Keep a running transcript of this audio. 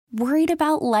Worried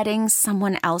about letting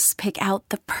someone else pick out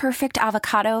the perfect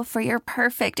avocado for your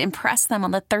perfect impress them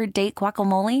on the third date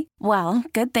guacamole? Well,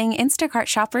 good thing Instacart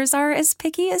shoppers are as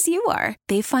picky as you are.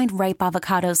 They find ripe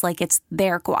avocados like it's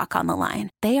their guac on the line.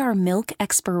 They are milk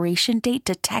expiration date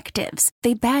detectives.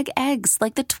 They bag eggs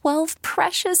like the 12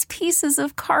 precious pieces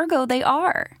of cargo they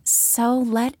are. So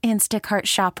let Instacart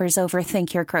shoppers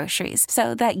overthink your groceries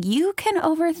so that you can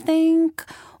overthink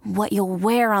what you'll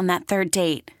wear on that third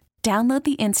date. Download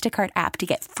the Instacart app to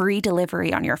get free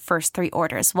delivery on your first 3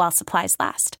 orders while supplies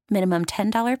last. Minimum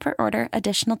 $10 per order.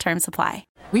 Additional terms apply.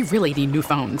 We really need new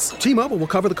phones. T-Mobile will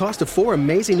cover the cost of 4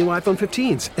 amazing new iPhone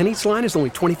 15s, and each line is only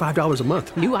 $25 a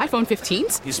month. New iPhone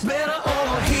 15s? It's better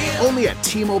over here. Only at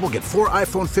T-Mobile, get 4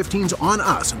 iPhone 15s on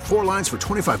us and 4 lines for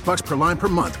 $25 per line per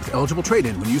month with eligible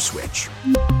trade-in when you switch.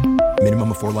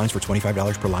 Minimum of 4 lines for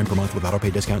 $25 per line per month with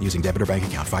autopay discount using debit or bank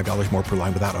account. $5 more per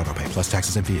line without autopay, plus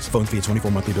taxes and fees. Phone fee at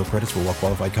 24 monthly bill credits for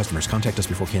well-qualified customers. Contact us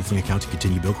before canceling account to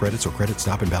continue bill credits or credit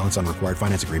stop and balance on required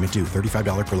finance agreement due.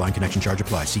 $35 per line connection charge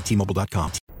applies. See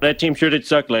T-Mobile.com. That team sure did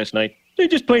suck last night. They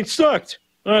just plain sucked.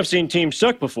 I've seen teams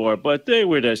suck before, but they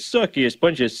were the suckiest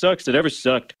bunch of sucks that ever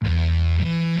sucked.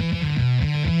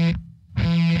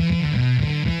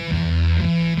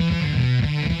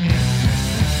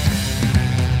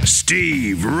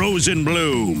 Steve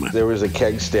Rosenbloom. There was a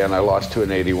keg stand I lost to an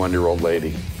 81-year-old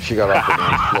lady. She got off the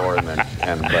dance floor,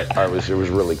 but it was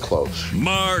really close.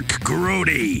 Mark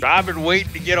Grody. I've been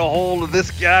waiting to get a hold of this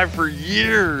guy for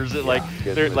years.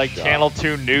 Channel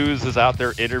 2 News is out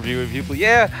there interviewing people.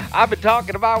 Yeah, I've been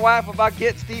talking to my wife about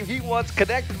getting Steve. He wants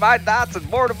connected my dots and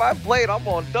more to my plate. I'm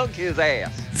going to dunk his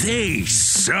ass. They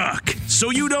suck, so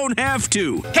you don't have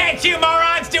to. Can't you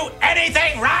morons do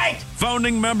anything right?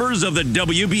 Founding members of the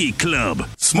WB Club.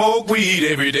 Smoke weed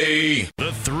every day.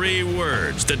 The 3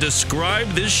 words that describe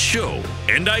this show,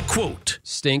 and I quote: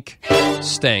 stink,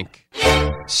 stank,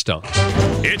 stunk.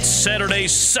 It's Saturday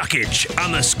Suckage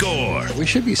on the Score. We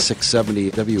should be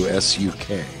 670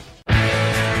 WSUK.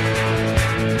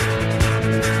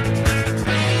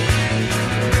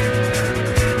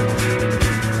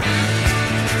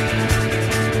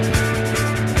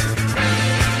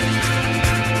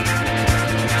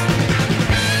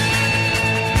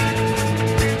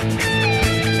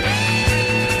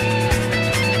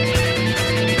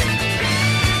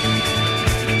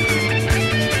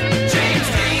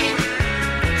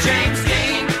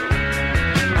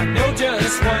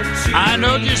 I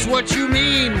know just what you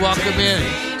mean. Welcome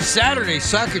in. Saturday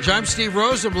Suckage. I'm Steve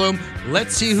Rosenbloom.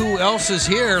 Let's see who else is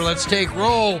here. Let's take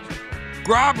roll.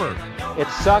 Grobber. It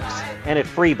sucks and it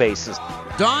freebases.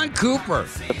 Don Cooper.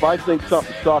 If I think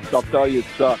something sucks, I'll tell you it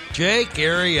sucks. Jake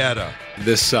Arrieta.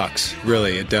 This sucks.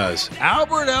 Really, it does.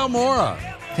 Albert Almora.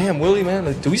 Damn, Willie,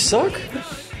 man. Do we suck?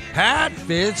 Pat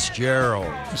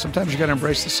Fitzgerald. Sometimes you got to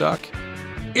embrace the suck.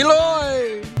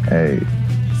 Eloy. Hey,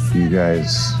 you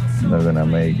guys not gonna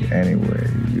make anyway.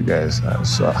 You guys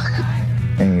suck.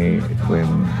 And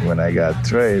when I got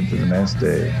traded the next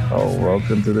day,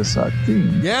 welcome to the suck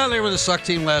team. Yeah, they were the suck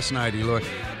team last night, Eloy.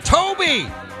 Toby!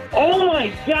 Oh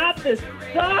my God, this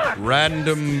sucks!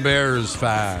 Random Bears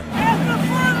fan.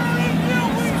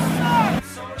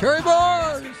 Terry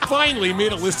Bars! Finally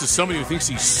made a list of somebody who thinks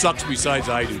he sucks besides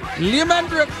I do. Liam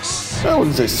Hendricks. I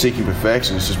wouldn't say seeking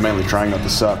perfection, it's just mainly trying not to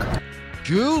suck.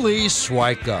 Julie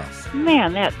Swyka.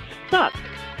 Man, that sucks.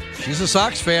 She's a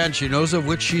Sox fan. She knows of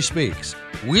which she speaks.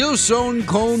 Wilson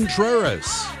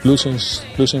Contreras. Losing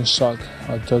suck.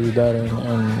 I'll tell you that, and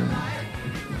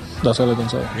that's all I can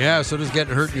say. Yeah, so does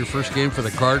getting hurt in your first game for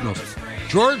the Cardinals.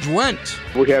 George Wendt.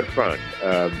 We had fun,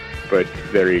 but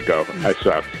there you go. I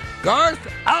sucked. Garth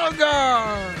Algar.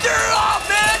 Turn it off,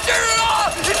 man! Turn it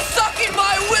off! It's sucking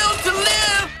my will to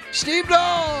live! Steve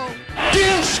Dahl.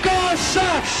 Disco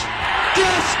sucks!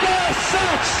 Disco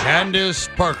sucks! Candace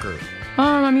Parker.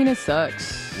 It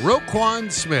sucks.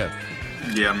 Roquan Smith.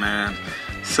 Yeah, man.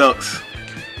 Sucks.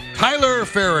 Tyler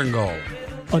Farringold.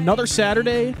 Another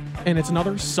Saturday, and it's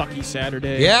another sucky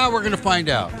Saturday. Yeah, we're going to find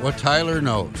out what Tyler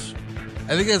knows.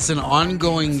 I think it's an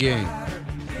ongoing game.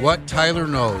 What Tyler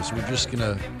knows. We're just going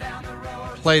to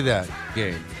play that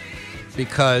game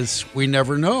because we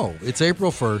never know. It's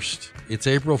April 1st. It's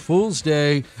April Fool's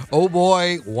Day. Oh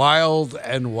boy, wild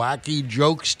and wacky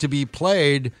jokes to be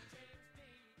played.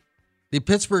 The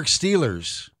Pittsburgh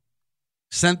Steelers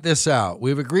sent this out.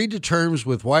 We've agreed to terms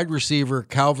with wide receiver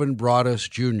Calvin Broadus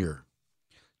Jr.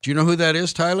 Do you know who that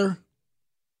is, Tyler?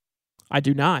 I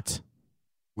do not.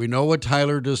 We know what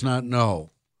Tyler does not know.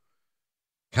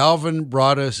 Calvin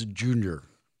Broadus Jr.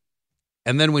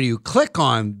 And then when you click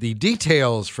on the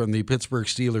details from the Pittsburgh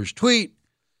Steelers tweet,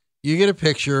 you get a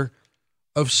picture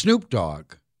of Snoop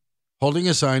Dogg holding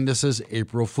a sign that says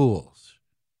April Fools.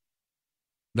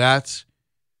 That's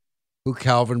who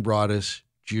Calvin Broadus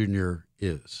Jr.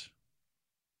 is.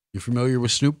 You familiar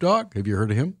with Snoop Dogg? Have you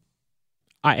heard of him?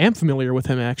 I am familiar with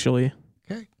him, actually.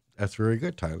 Okay, that's very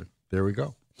good, Tyler. There we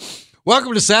go.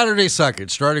 Welcome to Saturday Suckage,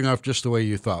 starting off just the way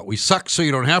you thought. We suck so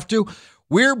you don't have to.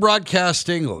 We're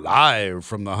broadcasting live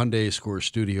from the Hyundai Score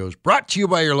Studios, brought to you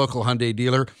by your local Hyundai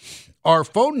dealer. Our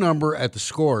phone number at the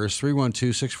Score is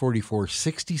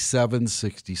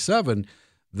 312-644-6767.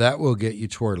 That will get you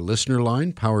to our listener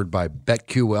line, powered by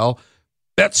BetQL.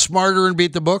 Bet smarter and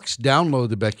beat the books. Download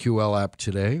the BetQL app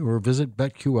today or visit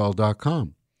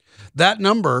BetQL.com. That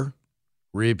number,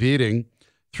 repeating,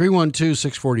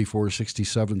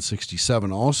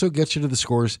 312-644-6767, also gets you to the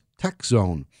Score's Tech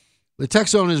Zone. The Tech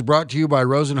Zone is brought to you by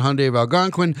Rosen Hyundai of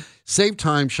Algonquin. Save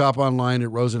time, shop online at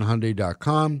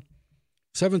rosenhyundai.com.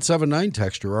 779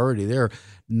 texter already there.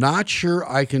 Not sure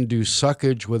I can do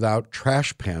Suckage without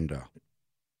Trash Panda.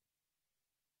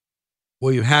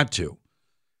 Well, you had to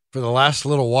for the last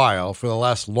little while, for the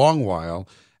last long while.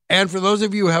 And for those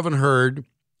of you who haven't heard,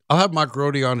 I'll have Mark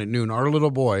Grody on at noon. Our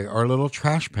little boy, our little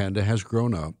Trash Panda has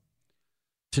grown up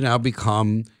to now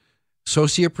become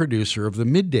associate producer of the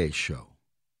midday show.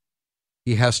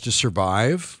 He has to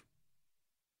survive.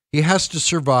 He has to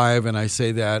survive, and I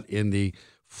say that in the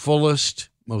fullest,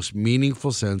 most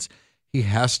meaningful sense. He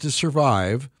has to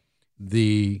survive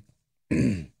the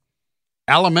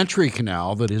alimentary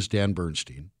canal that is Dan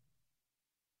Bernstein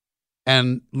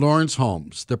and Lawrence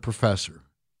Holmes, the professor.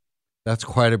 That's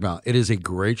quite about. It is a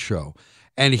great show.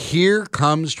 And here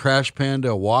comes Trash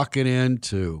Panda walking in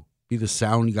to be the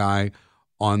sound guy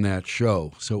on that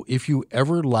show. So if you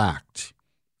ever lacked,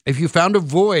 if you found a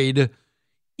void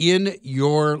in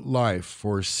your life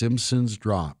for Simpsons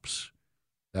drops,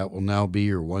 that will now be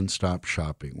your one-stop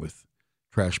shopping with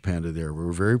Trash Panda there.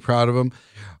 We're very proud of him.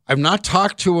 I've not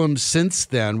talked to him since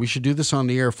then. We should do this on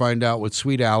the air, find out what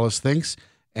Sweet Alice thinks,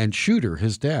 and Shooter,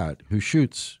 his dad, who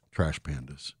shoots Trash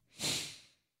Pandas.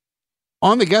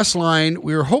 On the guest line,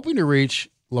 we were hoping to reach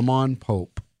LaMond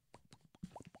Pope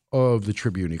of the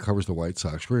Tribune. He covers the White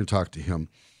Sox. We're going to talk to him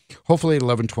hopefully at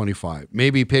 11:25.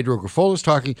 Maybe Pedro Grifol is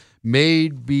talking.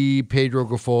 Maybe Pedro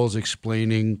Grifol is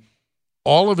explaining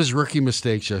all of his rookie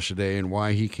mistakes yesterday and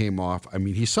why he came off. I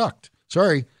mean, he sucked.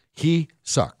 Sorry, he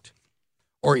sucked.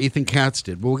 Or Ethan Katz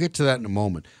did. But we'll get to that in a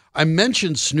moment. I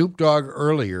mentioned Snoop Dogg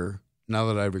earlier, now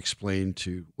that I've explained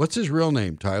to... What's his real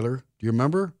name, Tyler? Do you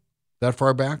remember that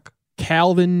far back?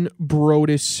 Calvin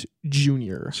Broadus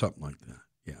Jr. Something like that.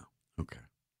 Yeah. Okay.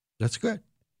 That's good.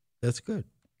 That's good.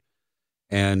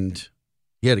 And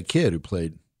he had a kid who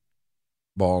played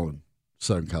ball in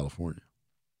Southern California.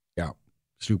 Yeah.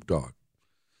 Snoop Dogg.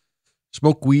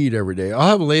 Smoke weed every day. I'll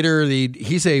have later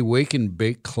he's a Wake and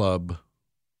Bake Club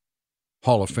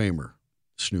Hall of Famer.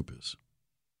 Snoop is.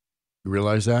 You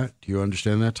realize that? Do you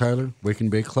understand that, Tyler? Wake and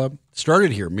Bake Club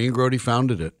started here. Me and Grody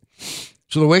founded it.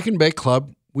 So the Wake and Bake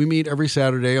Club, we meet every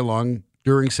Saturday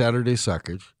during Saturday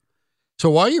Suckage. So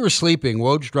while you were sleeping,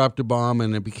 Woj dropped a bomb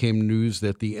and it became news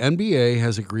that the NBA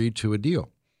has agreed to a deal.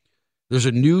 There's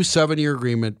a new 7-year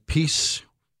agreement, peace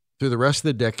through the rest of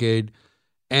the decade,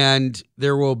 and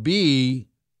there will be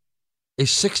a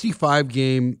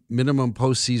 65-game minimum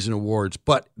postseason awards,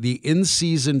 but the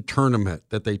in-season tournament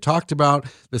that they talked about,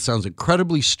 that sounds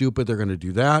incredibly stupid, they're going to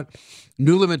do that.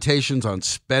 New limitations on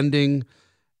spending,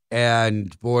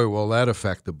 and boy, will that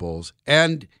affect the Bulls.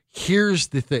 And here's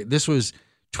the thing. This was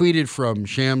tweeted from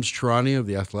Shams Charania of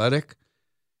The Athletic.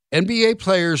 NBA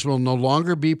players will no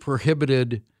longer be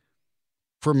prohibited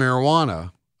for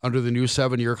marijuana under the new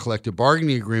 7-year collective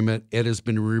bargaining agreement. It has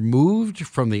been removed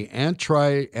from the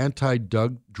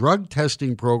anti-drug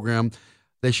testing program.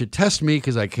 They should test me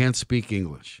because I can't speak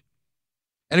English.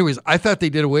 Anyways, I thought they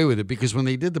did away with it because when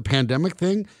they did the pandemic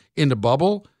thing in the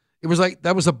bubble, it was like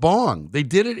that was a bong. They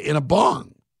did it in a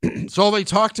bong. It's all they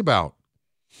talked about.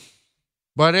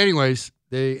 But anyways,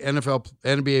 the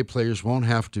NBA players won't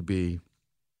have to be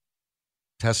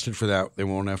tested for that. They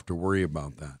won't have to worry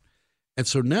about that. And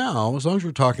so now, as long as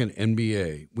we're talking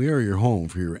NBA, we are your home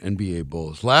for your NBA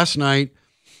Bulls. Last night,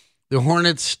 the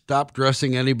Hornets stopped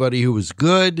dressing anybody who was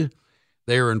good.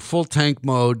 They are in full tank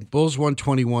mode. Bulls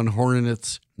 121,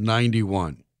 Hornets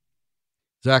 91.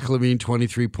 Zach LaVine,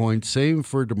 23 points. Same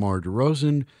for DeMar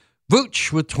DeRozan.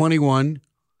 Vooch with 21.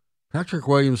 Patrick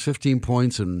Williams, 15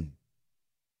 points and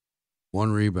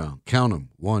 1 rebound. Count them,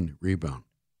 1 rebound.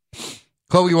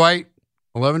 Kobe White,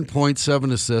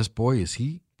 11.7 assists. Boy, is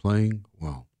he playing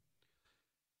well.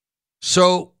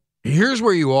 So here's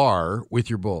where you are with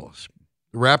your Bulls.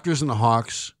 The Raptors and the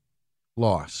Hawks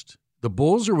lost. The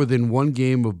Bulls are within 1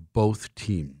 game of both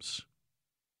teams.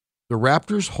 The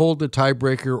Raptors hold the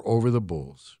tiebreaker over the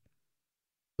Bulls.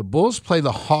 The Bulls play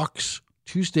the Hawks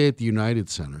Tuesday at the United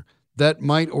Center. That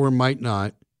might or might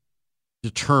not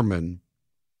determine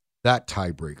that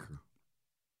tiebreaker.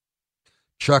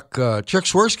 Chuck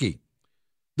Swirsky,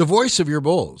 the voice of your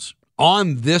Bulls,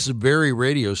 on this very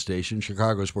radio station,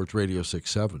 Chicago Sports Radio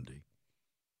 670.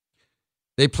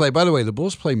 They play, by the way, the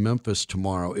Bulls play Memphis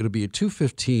tomorrow. It'll be at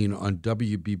 2:15 on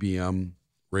WBBM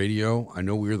radio. I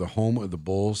know we're the home of the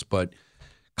Bulls, but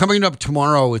coming up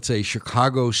tomorrow, it's a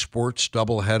Chicago sports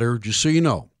doubleheader, just so you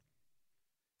know.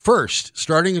 First,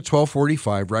 starting at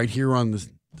 12:45, right here on the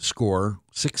Score,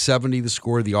 670 The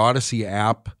Score, the Odyssey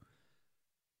app,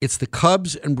 it's the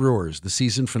Cubs and Brewers, the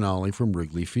season finale from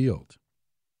Wrigley Field.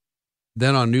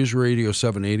 Then on News Radio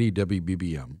 780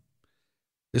 WBBM,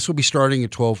 this will be starting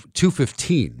at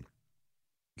 2:15.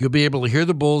 You'll be able to hear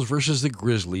the Bulls versus the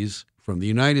Grizzlies from the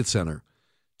United Center.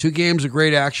 2 games of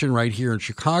great action right here in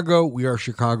Chicago. We are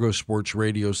Chicago Sports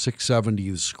Radio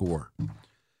 670 The Score.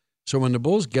 So when the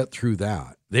Bulls get through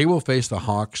that, they will face the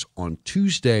Hawks on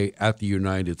Tuesday at the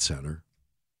United Center.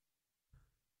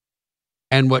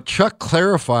 And what Chuck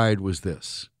clarified was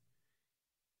this.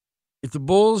 If the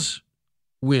Bulls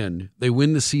win, they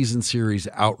win the season series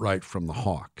outright from the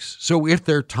Hawks. So if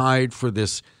they're tied for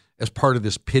this, as part of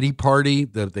this pity party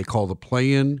that they call the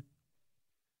play-in,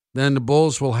 then the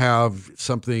Bulls will have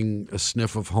a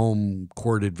sniff of home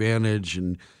court advantage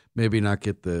and maybe not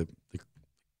get the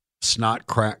snot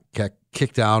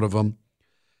kicked out of them.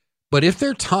 But if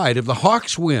they're tied, if the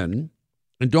Hawks win,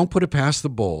 and don't put it past the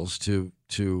Bulls to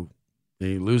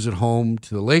they lose at home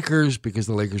to the Lakers because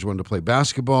the Lakers wanted to play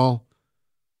basketball,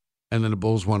 and then the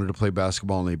Bulls wanted to play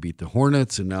basketball and they beat the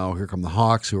Hornets, and now here come the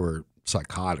Hawks who are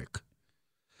psychotic.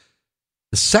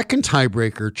 The second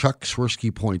tiebreaker, Chuck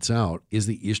Swirsky points out, is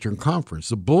the Eastern Conference.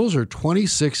 The Bulls are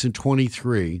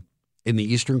 26-23 in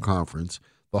the Eastern Conference.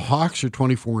 The Hawks are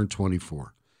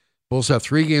 24-24. Bulls have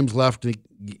 3 games left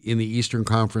in the Eastern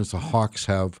Conference. The Hawks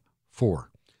have 4.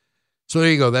 So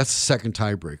there you go. That's the second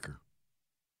tiebreaker.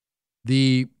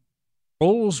 The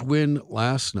Bulls win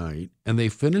last night, and they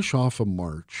finish off a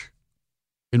March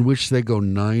in which they go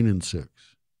 9-6.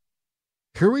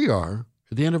 Here we are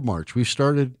at the end of March. We've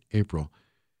started April.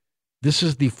 This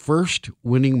is the first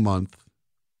winning month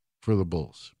for the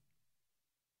Bulls.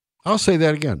 I'll say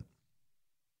that again.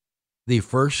 The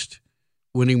first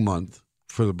winning month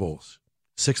for the Bulls.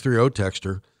 630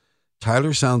 texter.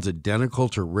 Tyler sounds identical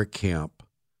to Rick Camp.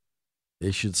 They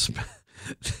should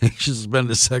spend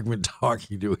a segment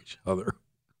talking to each other.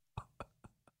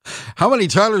 How many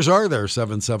Tylers are there?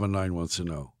 779 wants to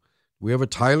know. We have a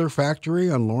Tyler factory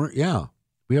on Lawrence? Yeah,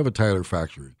 we have a Tyler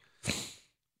factory.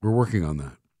 We're working on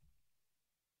that.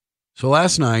 So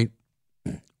last night,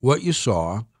 what you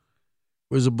saw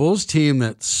was a Bulls team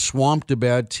that swamped a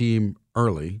bad team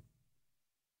early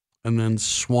and then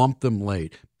swamped them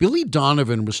late. Billy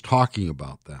Donovan was talking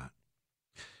about that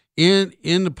in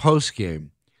the postgame.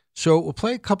 So we'll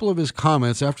play a couple of his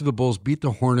comments after the Bulls beat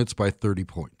the Hornets by 30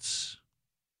 points.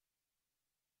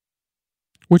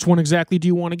 Which one exactly do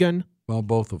you want again? Well,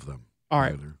 both of them. All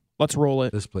right, let's roll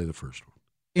it. Let's play the first one.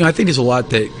 You know, I think there's a lot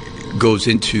that goes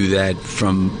into that.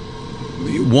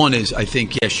 One is, I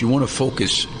think, yes, you want to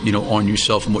focus, on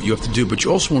yourself and what you have to do, but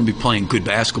you also want to be playing good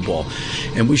basketball.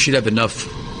 And we should have enough,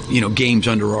 games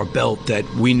under our belt that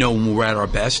we know when we're at our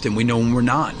best and we know when we're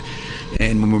not.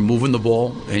 And when we're moving the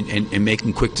ball and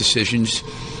making quick decisions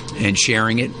and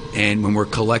sharing it, and when we're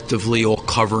collectively all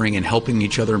covering and helping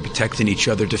each other and protecting each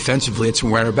other defensively, it's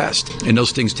when we're at our best. And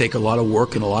those things take a lot of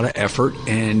work and a lot of effort,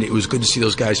 and it was good to see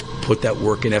those guys put that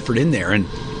work and effort in there. And,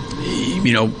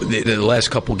 the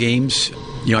last couple games,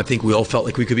 I think we all felt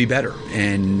like we could be better.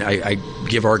 And I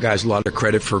give our guys a lot of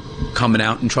credit for coming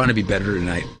out and trying to be better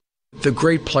tonight. The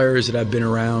great players that I've been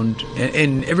around,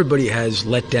 and everybody has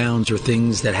letdowns or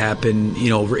things that happen,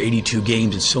 over 82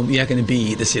 games. And so you're not going to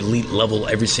be this elite level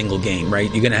every single game,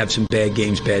 right? You're going to have some bad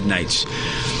games, bad nights.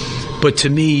 But to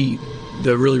me,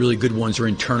 the really, really good ones are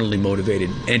internally motivated.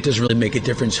 And it doesn't really make a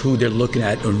difference who they're looking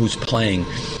at or who's playing.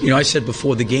 I said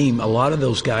before the game, a lot of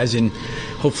those guys, and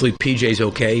hopefully PJ's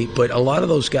okay, but a lot of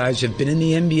those guys have been in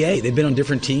the NBA. They've been on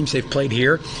different teams. They've played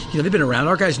here. They've been around.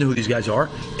 Our guys know who these guys are.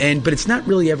 But it's not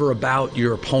really ever about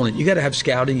your opponent. You got to have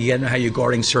scouting. You got to know how you're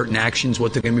guarding certain actions,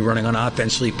 what they're going to be running on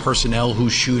offensively, personnel,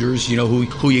 who's shooters,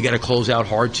 who you got to close out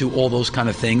hard to, all those kind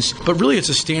of things. But really, it's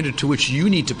a standard to which you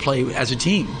need to play as a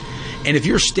team. And if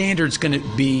your standard's going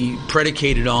to be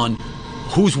predicated on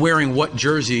who's wearing what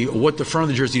jersey, or what the front of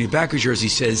the jersey and the back of the jersey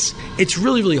says, it's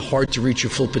really, really hard to reach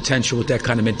your full potential with that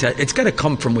kind of mentality. It's got to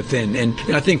come from within. And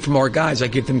I think from our guys, I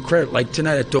give them credit. Like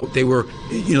tonight, I thought they were,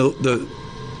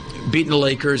 beating the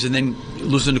Lakers and then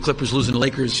losing the Clippers, losing the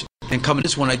Lakers, and coming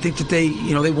this one, I think that they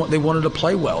wanted to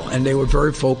play well, and they were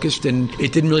very focused, and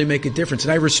it didn't really make a difference.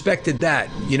 And I respected that,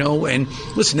 and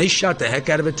listen, they shot the heck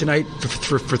out of it tonight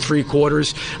for 3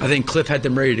 quarters. I think Cliff had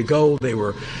them ready to go. They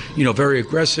were, very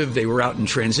aggressive. They were out in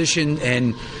transition,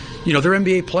 and they're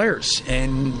NBA players,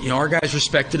 and our guys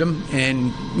respected them,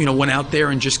 and went out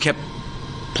there and just kept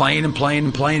playing and playing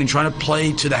and playing and trying to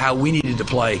play to how we needed to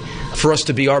play for us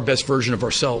to be our best version of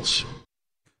ourselves.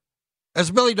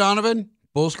 As Billy Donovan,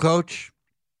 Bulls coach,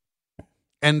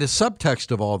 and the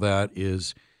subtext of all that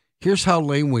is, here's how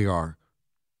lame we are.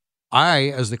 I,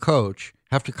 as the coach,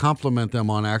 have to compliment them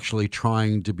on actually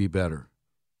trying to be better.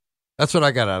 That's what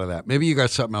I got out of that. Maybe you got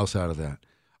something else out of that.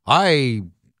 I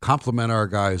compliment our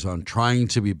guys on trying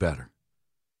to be better.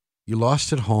 You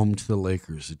lost at home to the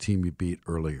Lakers, a team you beat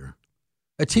earlier.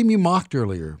 A team you mocked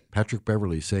earlier, Patrick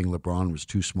Beverley saying LeBron was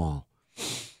too small.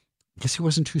 I guess he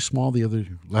wasn't too small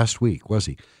last week, was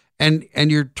he? And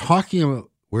you're talking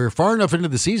about, we're far enough into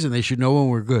the season, they should know when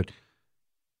we're good.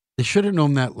 They should have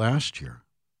known that last year.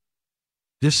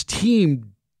 This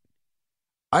team,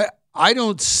 I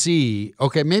don't see,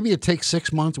 okay, maybe it takes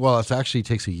 6 months. Well, it actually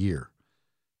takes a year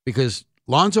because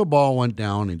Lonzo Ball went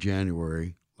down in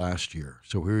January last year.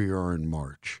 So here you are in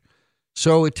March.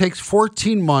 So it takes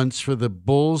 14 months for the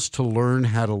Bulls to learn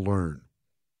how to learn.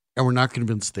 And we're not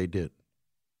convinced they did.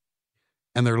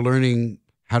 And they're learning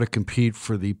how to compete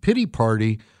for the pity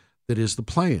party that is the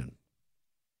play-in.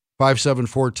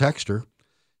 574 texter.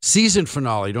 Season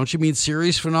finale. Don't you mean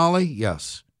series finale?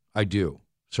 Yes, I do.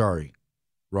 Sorry.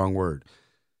 Wrong word.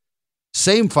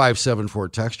 Same 574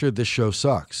 texter. This show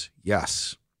sucks.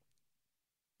 Yes.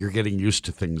 You're getting used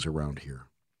to things around here.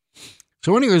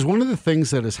 So anyways, one of the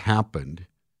things that has happened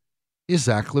is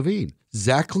Zach LaVine.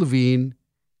 Zach LaVine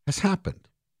has happened.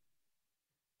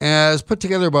 As put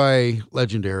together by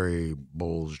legendary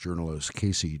Bulls journalist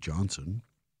Casey Johnson,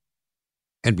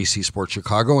 NBC Sports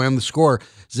Chicago, and The Score,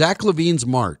 Zach LaVine's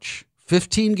March,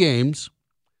 15 games,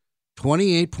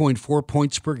 28.4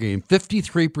 points per game,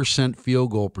 53% field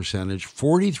goal percentage,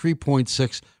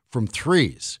 43.6 from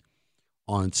threes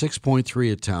on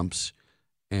 6.3 attempts,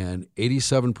 and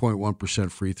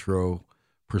 87.1% free throw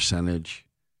percentage,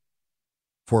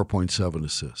 4.7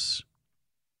 assists.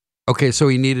 Okay, so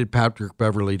he needed Patrick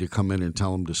Beverley to come in and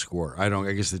tell him to score. I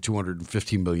guess the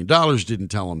 $215 million didn't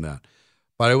tell him that.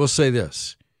 But I will say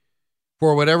this.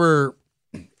 For whatever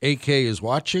AK is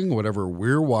watching, whatever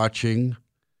we're watching,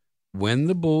 when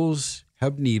the Bulls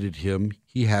have needed him,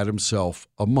 he had himself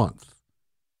a month.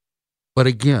 But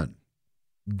again,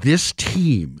 this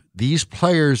team, these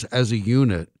players as a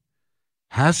unit,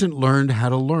 hasn't learned how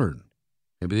to learn.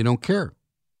 Maybe they don't care.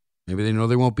 Maybe they know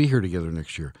they won't be here together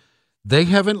next year. They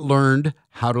haven't learned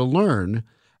how to learn,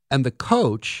 and the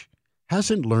coach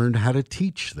hasn't learned how to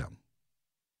teach them.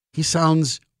 He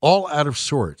sounds all out of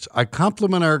sorts. I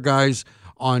compliment our guys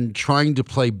on trying to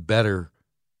play better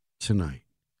tonight.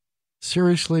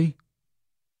 Seriously?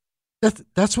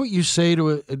 That's what you say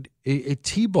to a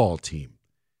T-ball team.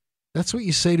 That's what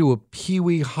you say to a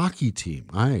Pee-wee hockey team.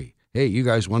 Hey, you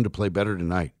guys wanted to play better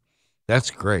tonight. That's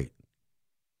great.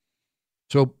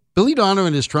 So Billy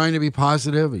Donovan is trying to be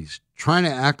positive. He's trying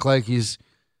to act like he's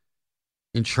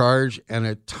in charge, and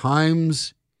at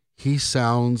times he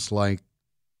sounds like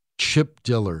Chip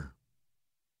Diller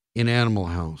in Animal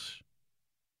House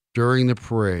during the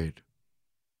parade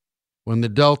when the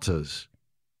Deltas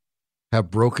have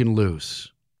broken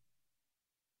loose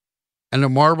and the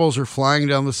marbles are flying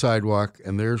down the sidewalk,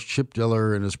 and there's Chip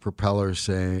Diller in his propeller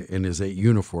saying, in his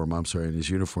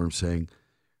uniform saying,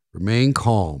 "Remain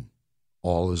calm,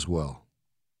 all is well."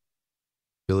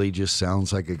 Billy just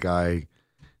sounds like a guy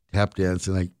tap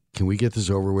dancing, like, can we get this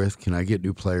over with? Can I get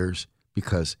new players?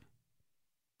 Because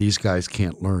these guys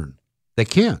can't learn. They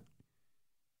can't.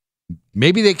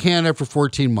 Maybe they can after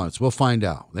 14 months. We'll find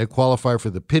out. They qualify for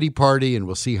the pity party, and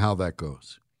we'll see how that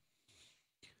goes.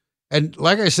 And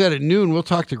like I said, at noon, I will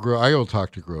talk to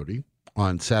Grody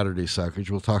on Saturday Suckage.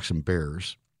 We'll talk some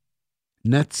Bears.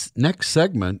 Next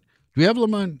segment, do we have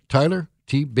LaMond, Tyler,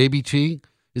 Baby T?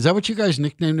 Is that what you guys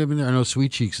nicknamed him in there? I know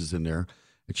Sweet Cheeks is in there.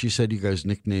 And she said you guys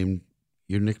nicknamed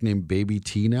Baby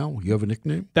T now? You have a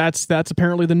nickname? That's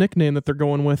apparently the nickname that they're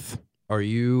going with. Are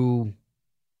you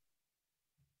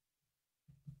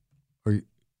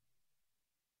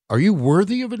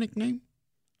worthy of a nickname?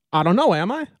 I don't know,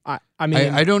 am I? I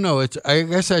mean, I don't know. I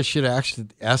guess I should ask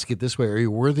it this way. Are you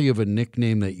worthy of a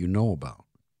nickname that you know about?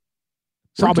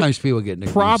 Sometimes people get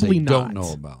nicknames they don't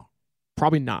know about.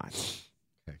 Probably not.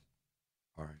 Okay.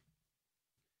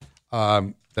 All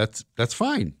right. That's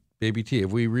fine. Baby T.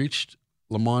 Have we reached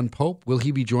LaMond Pope? Will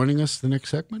he be joining us the next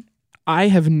segment? I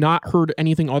have not heard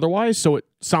anything otherwise, so it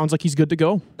sounds like he's good to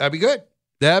go. That'd be good.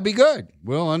 That'd be good.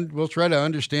 We'll try to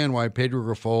understand why Pedro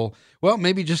Grifol, well,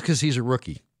 maybe just because he's a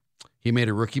rookie. He made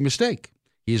a rookie mistake.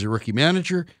 He's a rookie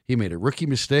manager. He made a rookie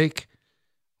mistake.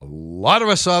 A lot of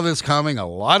us saw this coming. A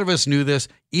lot of us knew this.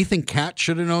 Ethan Katz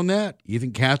should have known that.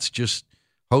 Ethan Katz just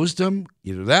hosed him.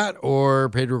 Either that or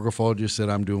Pedro Grifol just said,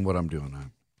 I'm doing what I'm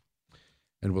doing.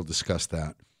 And we'll discuss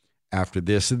that after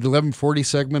this. In the 11:40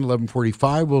 segment,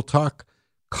 11:45, we'll talk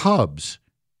Cubs.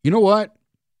 You know what?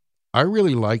 I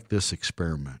really like this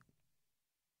experiment.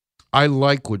 I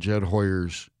like what Jed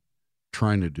Hoyer's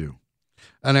trying to do.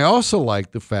 And I also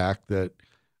like the fact that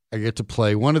I get to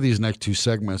play one of these next two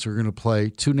segments. We're going to play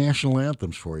two national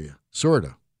anthems for you, sort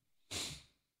of.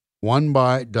 One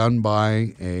done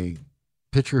by a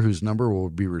pitcher whose number will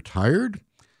be retired,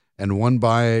 and one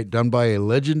done by a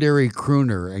legendary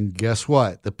crooner. And guess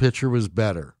what? The pitcher was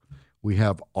better. We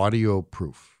have audio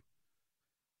proof.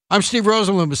 I'm Steve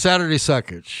Rosenbloom of Saturday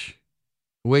Suckage,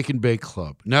 Wake and Bake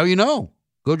Club. Now you know.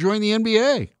 Go join the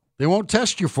NBA. They won't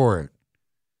test you for it.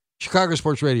 Chicago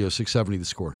Sports Radio, 670 The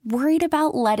Score. Worried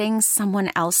about letting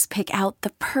someone else pick out the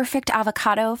perfect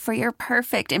avocado for your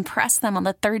perfect impress them on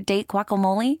the third date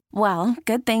guacamole? Well,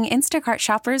 good thing Instacart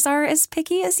shoppers are as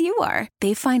picky as you are.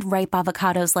 They find ripe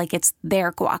avocados like it's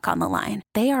their guac on the line.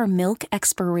 They are milk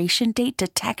expiration date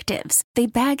detectives. They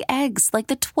bag eggs like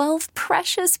the 12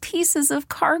 precious pieces of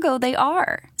cargo they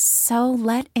are. So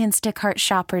let Instacart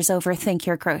shoppers overthink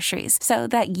your groceries so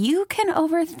that you can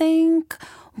overthink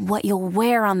what you'll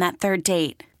wear on that third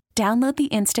date. Download the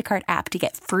Instacart app to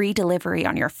get free delivery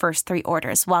on your first 3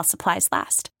 orders while supplies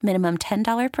last. Minimum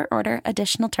 $10 per order.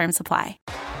 Additional terms apply.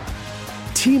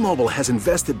 T-Mobile has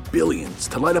invested billions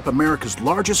to light up America's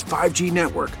largest 5G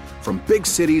network, from big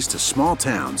cities to small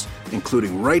towns,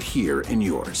 including right here in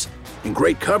yours. And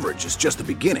great coverage is just the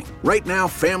beginning. Right now,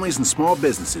 families and small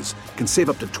businesses can save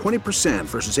up to 20%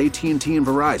 versus AT&T and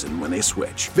Verizon when they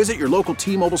switch. Visit your local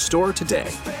T-Mobile store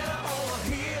today.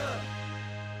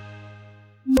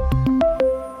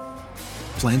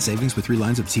 Plan savings with 3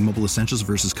 lines of T-Mobile Essentials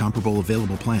versus comparable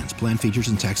available plans. Plan features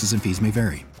and taxes and fees may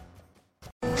vary.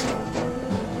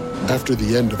 After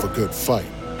the end of a good fight,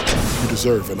 you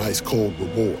deserve an ice-cold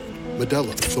reward.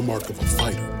 Modelo is the mark of a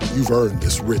fighter. You've earned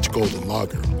this rich golden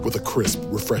lager with a crisp,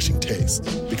 refreshing taste.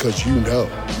 Because you know,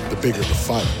 the bigger the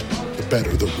fight, the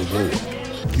better the reward.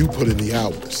 You put in the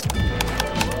hours,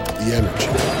 the energy,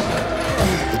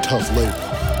 the tough labor.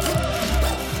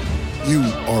 You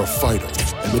are a fighter,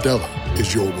 and Modelo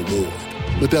is your reward.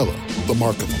 Modelo, the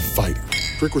mark of a fighter.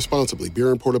 Drink responsibly. Beer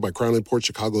imported by Crown Imports,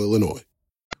 Chicago, Illinois.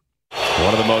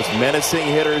 One of the most menacing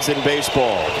hitters in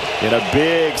baseball in a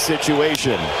big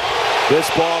situation. This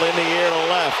ball in the air to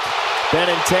left.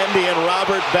 Benintendi and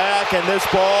Robert back, and this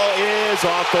ball is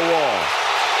off the wall.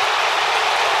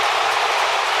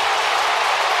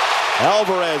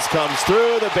 Alvarez comes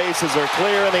through. The bases are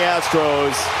clear, and the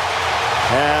Astros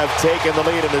have taken the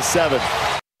lead in the 7th.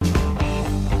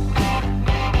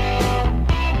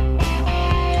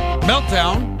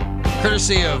 Meltdown,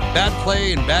 courtesy of Bad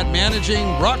Play and Bad Managing,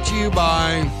 brought to you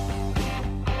by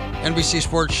NBC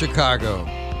Sports Chicago.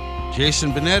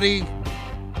 Jason Benetti,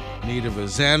 need of a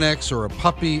Xanax or a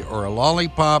puppy or a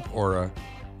lollipop or a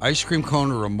ice cream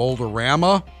cone or a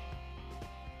Moldorama?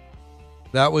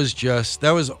 That was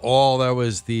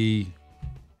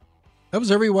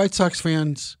every White Sox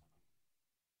fan's.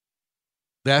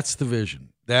 That's the vision.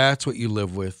 That's what you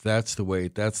live with. That's the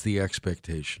weight. That's the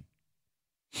expectation.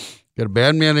 Got a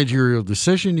bad managerial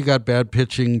decision. You got bad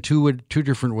pitching two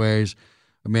different ways.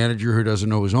 A manager who doesn't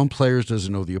know his own players,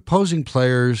 doesn't know the opposing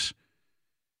players.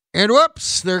 And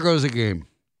whoops, there goes a game.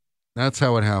 That's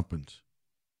how it happens.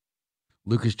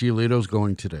 Lucas Giolito's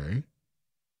going today.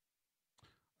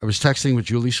 I was texting with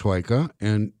Julie Schweika,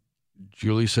 and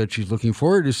Julie said she's looking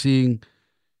forward to seeing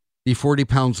the 40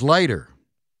 pounds lighter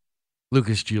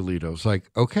Lucas Giolito. It's like,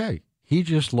 okay, he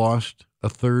just lost a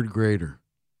 3rd grader.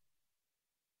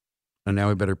 And now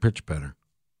he better pitch better.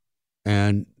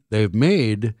 And they've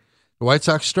made, the White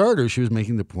Sox starter, she was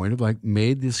making the point of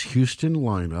made this Houston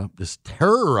lineup, this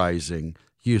terrorizing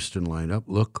Houston lineup,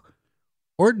 look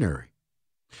ordinary.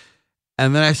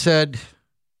 And then I said,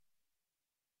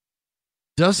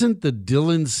 doesn't the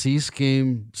Dylan Cease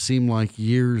game seem like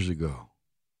years ago?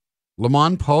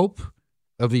 LaMond Pope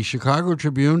of the Chicago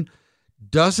Tribune,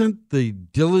 doesn't the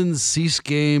Dylan Cease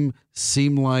game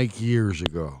seem like years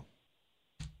ago?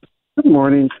 Good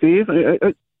morning, Steve. They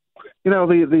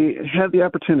had the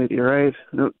opportunity, right,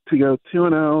 to go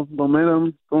 2-0,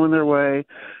 momentum going their way.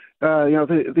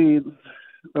 The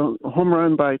home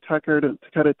run by Tucker to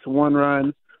cut it to 1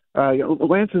 run.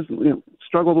 Lance is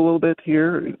struggled a little bit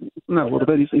here. Not a little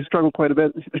bit. He struggled quite a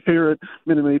bit here at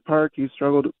Minute Maid Park. He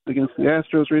struggled against the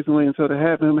Astros recently, and so to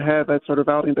have him have that sort of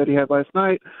outing that he had last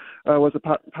night was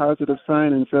a positive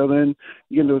sign. And so then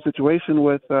you get into a situation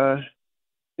with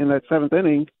in that seventh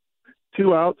inning,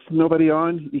 2 outs, nobody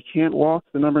on. You can't walk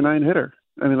the number 9 hitter.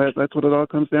 I mean, that's what it all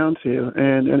comes down to.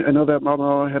 And I know that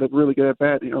Maldonado had a really good at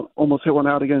bat. Almost hit one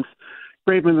out against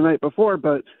Graveman the night before,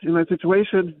 but in that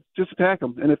situation, just attack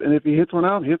him. And if he hits one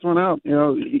out, he hits one out.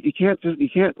 You can't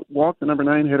walk the number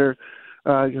 9 hitter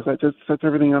because that just sets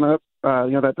everything on up.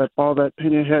 That ball that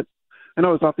Pena hit, I know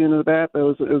it was off the end of the bat, but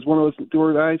it was one of those do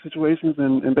or die situations,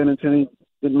 and Benintendi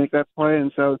didn't make that play,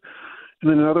 and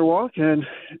then another walk, and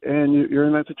you're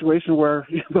in that situation where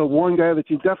the one guy that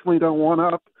you definitely don't want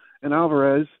up, and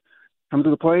Alvarez, comes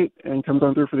to the plate and comes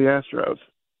on through for the Astros.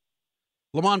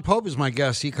 LaMond Pope is my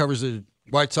guest. He covers the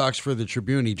White Sox for the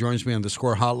Tribune. He joins me on the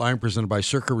Score Hotline presented by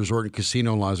Circa Resort and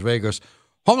Casino in Las Vegas,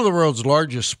 home of the world's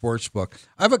largest sports book.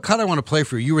 I have a cut I want to play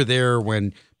for you. You were there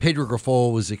when Pedro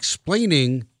Grifol was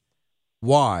explaining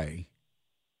why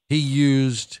he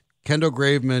used Kendall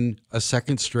Graveman a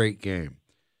second straight game.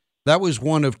 That was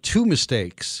one of 2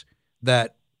 mistakes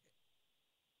that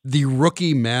the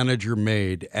rookie manager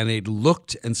made, and it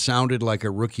looked and sounded like a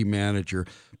rookie manager.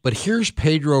 But here's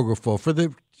Pedro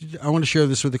Grifol. I want to share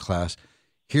this with the class.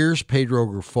 Here's Pedro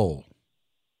Grifol.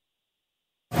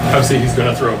 Obviously, he's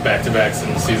going to throw back-to-backs in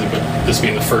the season, but this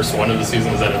being the first one of the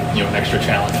season, is that an extra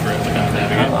challenge for him to kind of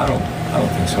navigate? I don't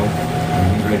think so.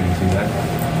 He's ready to do that.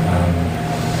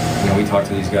 We talked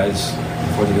to these guys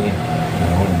before the game,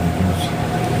 and he was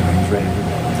ready to do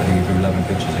that. I think he threw 11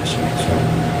 pitches yesterday, so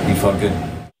he felt good.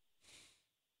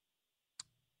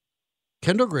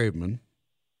 Kendall Graveman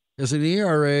has an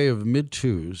ERA of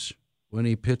mid-2s when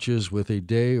he pitches with a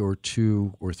day or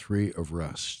 2 or 3 of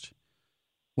rest.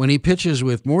 When he pitches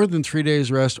with more than 3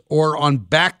 days rest or on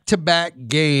back-to-back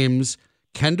games,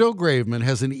 Kendall Graveman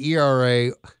has an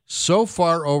ERA so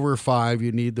far over 5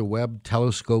 you need the Webb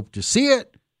telescope to see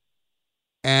it.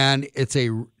 And it's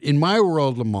in my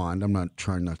world, LaMond, I'm not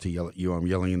trying not to yell at you. I'm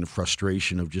yelling in the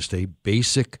frustration of just a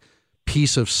basic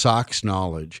piece of Sox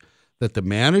knowledge that the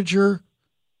manager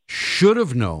should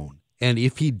have known. And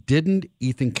if he didn't,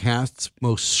 Ethan Katz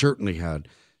most certainly had.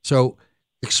 So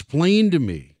explain to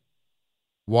me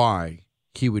why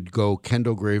he would go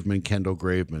Kendall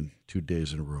Graveman 2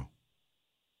 days in a row.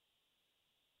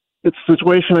 It's a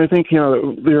situation, I think,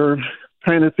 they're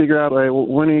trying to figure out,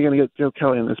 when are you going to get Joe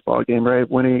Kelly in this ball game, right?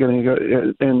 When are you going to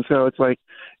go? And so it's like,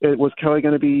 was Kelly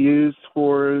going to be used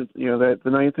for, the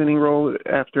 9th inning role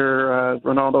after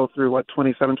Ronaldo threw,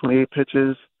 27, 28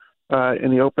 pitches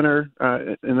in the opener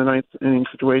in the 9th inning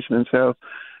situation? And so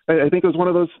I think it was one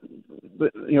of those,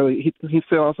 he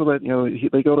said also that,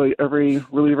 they go to every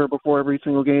reliever before every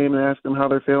single game and ask them how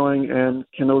they're feeling. And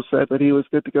Kendall said that he was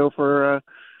good to go for a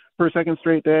second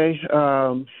straight day.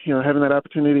 Having that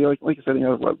opportunity, like you said,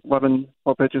 11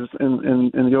 pitches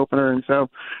in the opener. And so,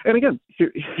 and again,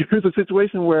 here's a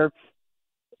situation where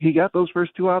he got those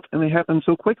first 2 outs and they happened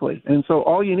so quickly. And so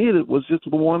all you needed was just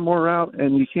one more out,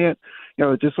 and you can't,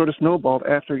 it just sort of snowballed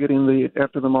after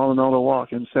the Maldonado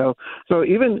walk. And so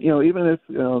even if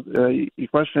you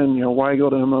question, why go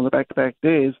to him on the back-to-back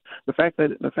days, the fact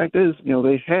is,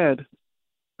 they had,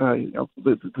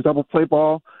 the double play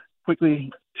ball,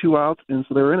 quickly 2 outs, and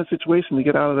so they were in a situation to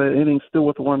get out of that inning still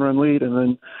with a 1-run lead,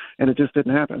 and it just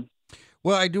didn't happen.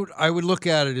 Well, I would look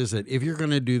at it as that if you're going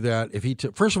to do that,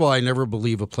 first of all, I never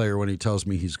believe a player when he tells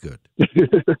me he's good,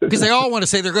 because they all want to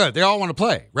say they're good. They all want to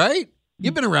play, right?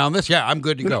 You've been around this. Yeah, I'm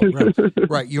good to go.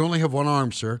 Right. You only have one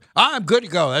arm, sir. I'm good to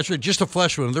go. That's right. Just a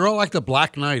flesh wound. They're all like the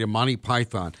Black Knight and Monty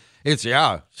Python. It's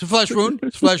a flesh wound.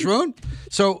 It's a flesh wound.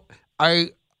 So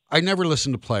I never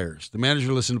listen to players. The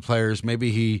manager listens to players. Maybe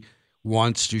he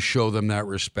wants to show them that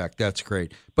respect. That's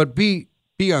great. But be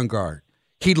on guard.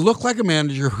 He looked like a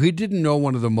manager who didn't know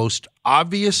one of the most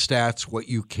obvious stats, what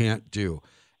you can't do.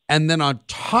 And then on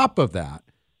top of that,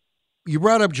 you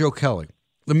brought up Joe Kelly.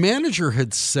 The manager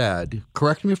had said,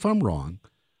 correct me if I'm wrong,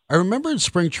 I remember in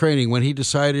spring training when he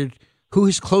decided who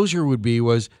his closer would be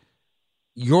was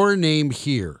your name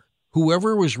here.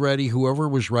 Whoever was ready, whoever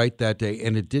was right that day,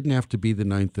 and it didn't have to be the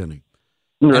 9th inning.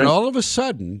 Right. And all of a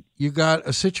sudden, you got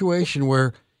a situation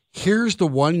where here's the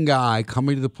one guy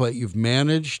coming to the plate. You've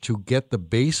managed to get the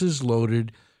bases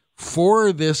loaded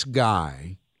for this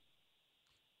guy,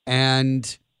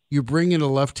 and you bring in a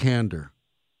left-hander.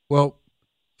 Well,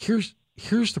 here's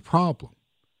the problem,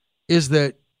 is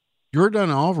that Yordan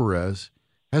Alvarez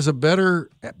has a better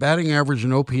batting average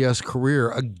and OPS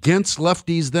career against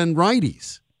lefties than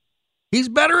righties. He's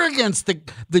better against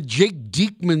the Jake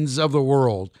Diekmans of the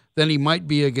world than he might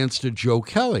be against a Joe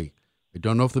Kelly. I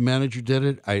don't know if the manager did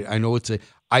it. I know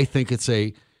I think it's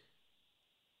a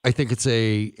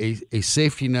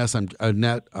safety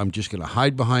net. I'm just going to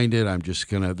hide behind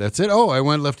it. That's it. Oh, I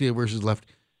went lefty versus lefty.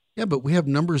 Yeah, but we have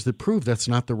numbers that prove that's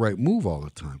not the right move all the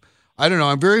time. I don't know.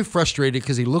 I'm very frustrated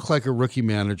because he looked like a rookie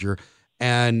manager,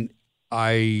 and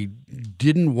I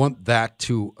didn't want that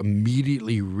to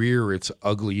immediately rear its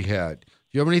ugly head. Do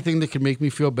you have anything that can make me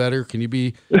feel better? Can you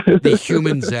be the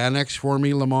human Xanax for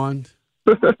me, LaMond?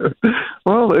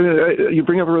 Well, you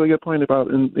bring up a really good point about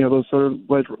those sort of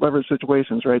leverage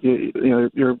situations, right?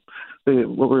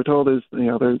 What we're told is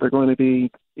they're going to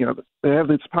be they have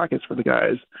these pockets for the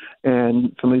guys,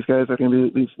 and some of these guys are going to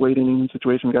be these late inning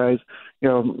situation guys.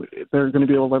 They're going to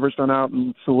be able to leverage them out,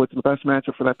 and so what's the best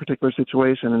matchup for that particular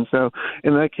situation? And so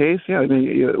in that case,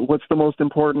 what's the most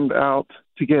important out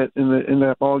to get in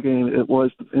that ball game? It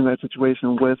was in that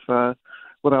situation with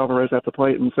Alvarez at the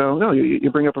plate, and so no, you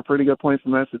bring up a pretty good point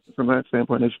from that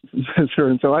standpoint, sure.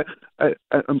 And so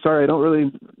I'm sorry, I don't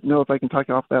really know if I can talk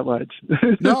you off that ledge.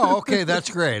 No, okay,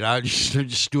 that's great. I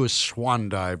just do a swan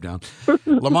dive down.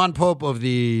 LaMond Pope of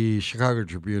the Chicago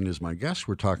Tribune is my guest.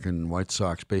 We're talking White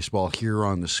Sox baseball here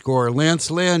on The Score. Lance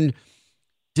Lynn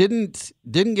didn't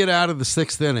get out of the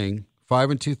sixth inning. 5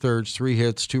 2/3, 3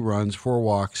 hits, 2 runs, 4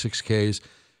 walks, 6 Ks,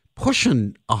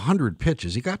 pushing 100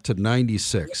 pitches. He got to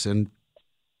 96, and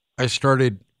I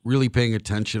started really paying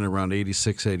attention around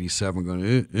 86, 87,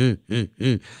 going,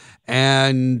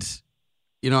 And,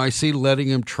 I see letting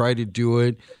him try to do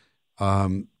it,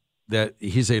 that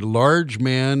he's a large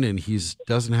man and he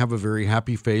doesn't have a very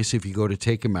happy face if you go to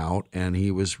take him out. And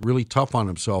he was really tough on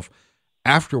himself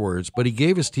afterwards, but he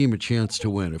gave his team a chance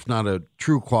to win. If not a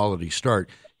true quality start,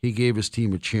 he gave his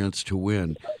team a chance to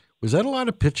win. Was that a lot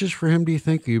of pitches for him, do you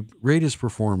think? You rate his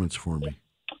performance for me.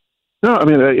 No, I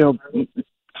mean,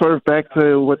 sort of back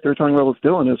to what they're talking about with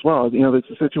Dylan as well. It's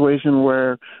a situation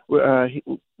where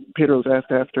Peter was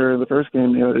asked after the first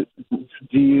game,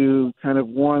 do you kind of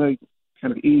want to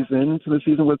kind of ease into the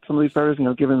season with some of these starters,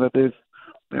 given that they've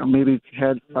maybe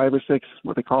had 5 or 6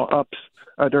 what they call ups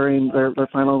during their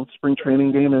final spring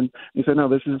training game, and he said, no,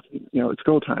 this is, it's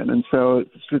go time. And so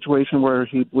it's a situation where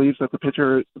he believes that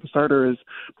the starter is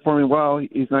performing well.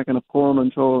 He's not going to pull him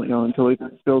until he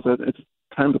feels that it's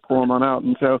time to pull him on out.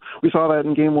 And so we saw that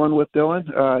in game 1 with Dylan,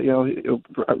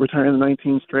 retiring the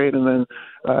 19 straight, and then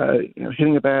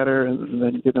hitting a batter, and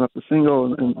then giving up the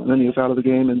single, and then he was out of the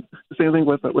game. And the same thing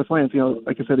with Lance.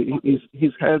 Like I said,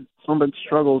 he's had some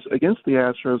struggles against the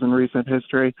Astros in recent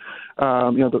history.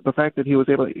 The fact that he was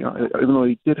able to, even though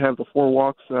he did have the 4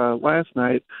 walks last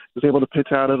night, was able to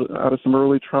pitch out of some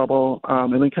early trouble,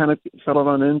 and then kind of settled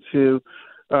on into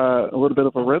a little bit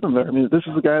of a rhythm there. I mean, this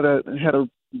is a guy that had a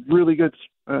really good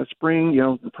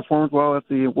spring, performed well at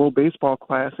the World Baseball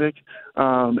Classic,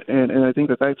 and I think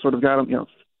that sort of got him,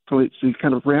 so he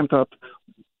kind of ramped up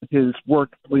his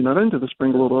work leading on into the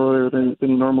spring a little earlier than he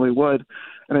normally would,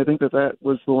 and I think that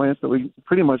was the Lance that we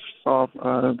pretty much saw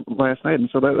last night, and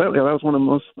so that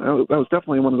was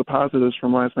definitely one of the positives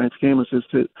from last night's game, was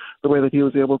just the way that he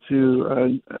was able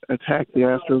to attack the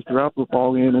Astros throughout the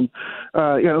ball game, and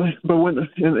but when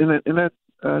in that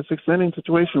 6th inning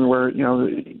situation where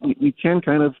you can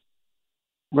kind of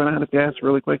run out of gas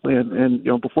really quickly, and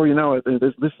before you know it,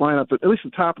 this lineup, at least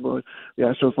the top of the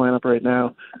Astros lineup right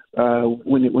now,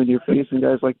 when you're facing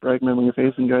guys like Bregman, when you're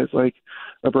facing guys like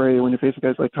Abreu, when you're facing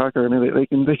guys like Tucker, I mean,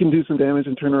 they can do some damage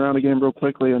and turn around a game real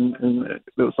quickly, and it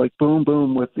was like boom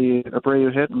boom with the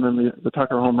Abreu hit and then the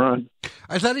Tucker home run.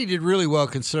 I thought he did really well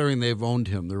considering they've owned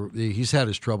him. He's had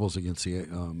his troubles against the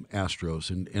Astros,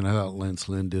 and I thought Lance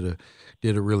Lynn did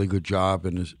a really good job,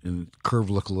 and his curve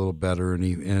looked a little better, and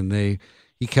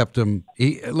he kept him.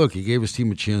 He gave his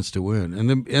team a chance to win,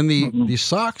 and the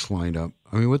Sox lineup.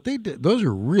 I mean, what they did, those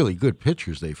are really good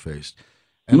pitchers they faced,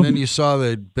 and then you saw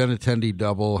the Benintendi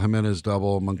double, Jimenez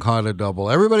double, Moncada double.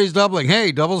 Everybody's doubling.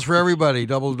 Hey, doubles for everybody.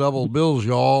 Double bills,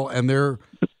 y'all, and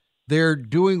they're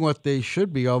doing what they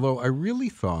should be. Although I really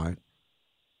thought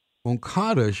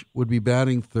Moncada would be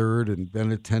batting 3rd and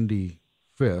Benintendi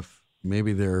 5th.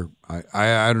 Maybe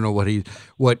I don't know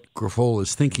what Grifol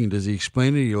is thinking. Does he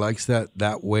explain it? He likes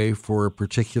that way for a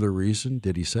particular reason.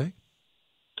 Did he say?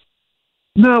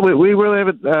 No, we really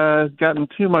haven't gotten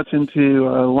too much into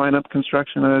lineup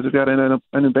construction. As we've got in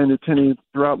Benintendi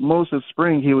throughout most of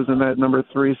spring, he was in that number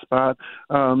 3 spot.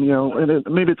 And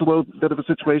maybe it's a little bit of a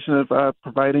situation of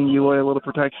providing Eloy a little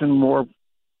protection more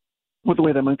with the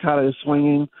way that Moncada is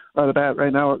swinging the bat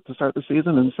right now to start the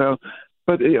season, and so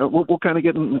But we'll kind of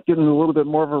get in a little bit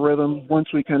more of a rhythm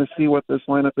once we kind of see what this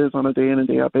lineup is on a day in and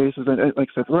day out basis. And like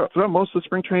I said, throughout most of the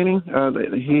spring training,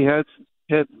 he has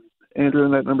hit Andrew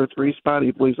in that number 3 spot.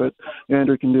 He believes that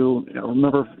Andrew can do a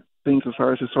number of things as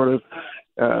far as just sort of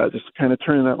just kind of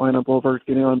turning that lineup over,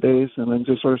 getting on base, and then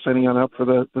just sort of setting on up for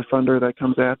the thunder that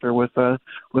comes after with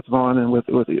Vaughn and with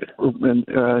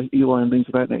Eloy and things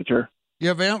of that nature.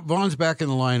 Yeah, Vaughn's back in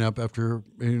the lineup after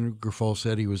Grifol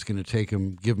said he was going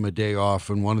to give him a day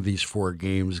off in one of these 4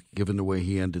 games, given the way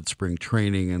he ended spring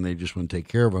training, and they just want to take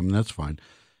care of him, and that's fine.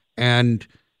 And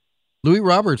Louis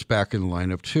Roberts back in the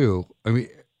lineup, too. I mean,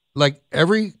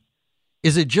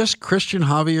 is it just Christian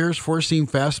Javier's four-seam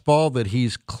fastball that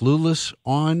he's clueless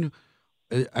on?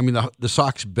 I mean, the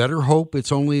Sox better hope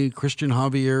it's only Christian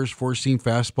Javier's four-seam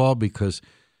fastball, because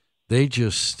they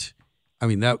just, I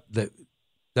mean, that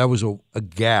was a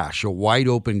gash, a wide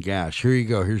open gash. Here you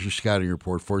go. Here's your scouting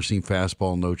report. Four-seam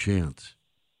fastball, no chance.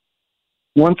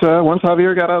 Once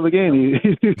Javier got out of the game,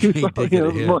 he did get a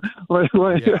hit.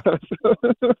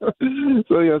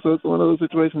 So it's one of those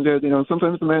situations that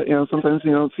sometimes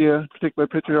you don't see a particular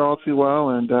pitcher all too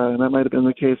well, and that might have been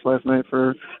the case last night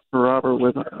for Robert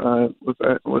with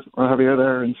Javier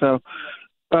there, and so.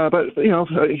 But he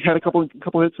had a couple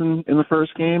hits in the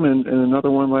first game and another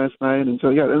one last night, and so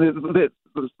and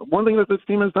one thing that this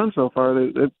team has done so far,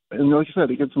 and like you said,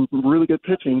 they get some really good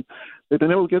pitching. They've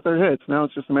been able to get their hits. Now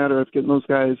it's just a matter of getting those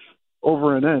guys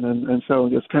over and in, and so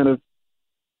just kind of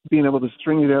being able to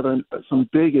string together some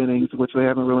big innings, which they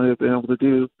haven't really been able to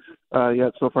do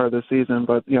yet so far this season.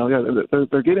 But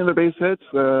they're getting their base hits.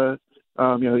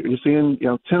 You're seeing,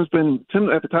 Tim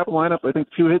at the top of the lineup. I think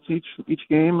 2 hits each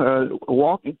game, a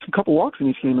couple walks in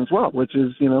each game as well, which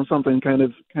is something kind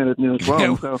of new as well.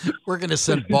 Yeah, so we're going to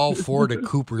send ball 4 to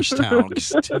Cooperstown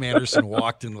because Tim Anderson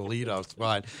walked in the leadoff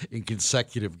spot in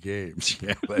consecutive games.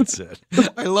 Yeah, that's it.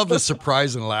 I love the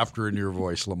surprise and laughter in your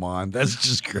voice, LaMond. That's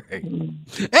just great.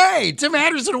 Hey, Tim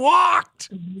Anderson walked.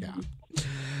 Yeah.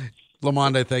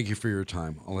 LaMond, I thank you for your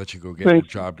time. I'll let you go get your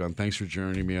job done. Thanks for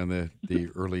joining me on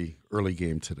the early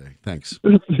game today. Thanks.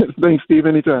 Thanks, Steve.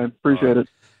 Anytime. Appreciate it.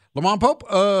 LaMond Pope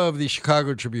of the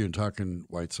Chicago Tribune talking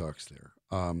White Sox there,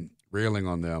 railing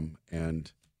on them.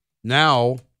 And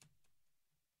now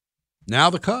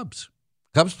the Cubs.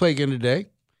 Cubs play again today.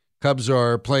 Cubs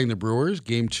are playing the Brewers,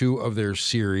 game 2 of their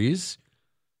series.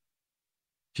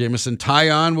 Jamison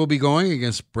Taillon will be going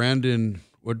against Brandon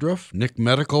Woodruff. Nick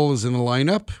Medical is in the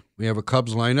lineup. We have a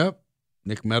Cubs lineup.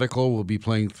 Nick Medical will be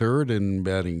playing 3rd and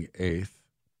batting 8th.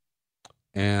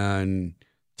 And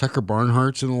Tucker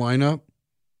Barnhart's in the lineup.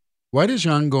 Why does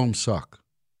Yan Gomes suck?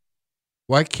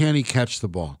 Why can't he catch the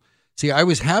ball? See, I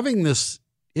was having this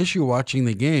issue watching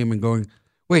the game and going,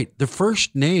 wait, the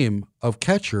first name of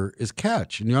catcher is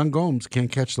Catch, and Yan Gomes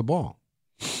can't catch the ball.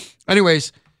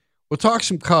 Anyways, we'll talk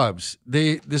some Cubs.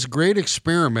 This great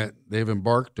experiment they've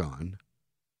embarked on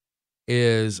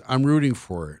is, I'm rooting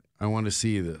for it. I want to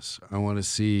see this. I want to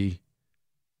see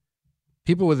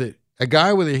people with a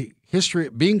guy with a history,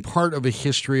 being part of a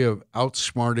history of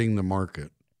outsmarting the market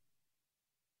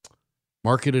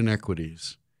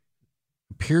inequities,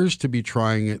 appears to be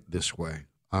trying it this way.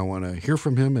 I want to hear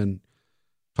from him and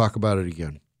talk about it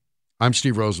again. I'm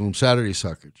Steve Rosenbloom, Saturday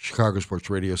Suckage, Chicago Sports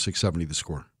Radio 670 The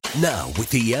Score. Now with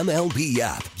the MLB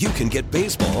app, you can get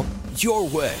baseball your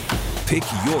way. Pick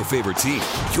your favorite team,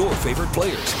 your favorite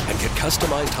players, and get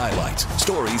customized highlights,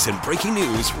 stories, and breaking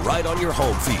news right on your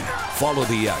home feed. Follow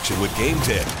the action with Game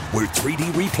 10, where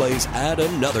 3D replays add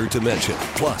another dimension.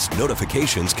 Plus,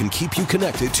 notifications can keep you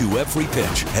connected to every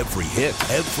pitch, every hit,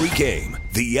 every game.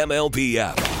 The MLB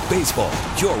app. Baseball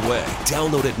your way.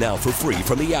 Download it now for free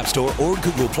from the App Store or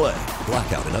Google Play.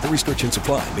 Blackout and other restrictions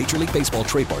apply. Major League Baseball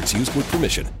trademarks used with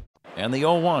permission. And the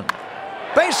 0-1.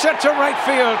 Base hit to right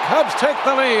field. Cubs take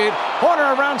the lead.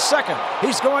 Horner around second.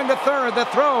 He's going to third. The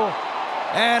throw.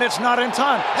 And it's not in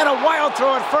time. And a wild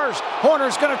throw at first.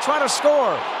 Horner's going to try to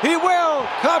score. He will.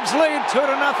 Cubs lead 2-0.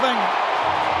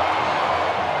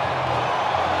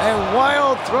 A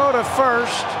wild throw to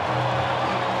first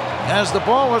as the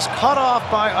ball was cut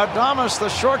off by Adames, the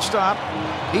shortstop.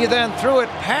 He then threw it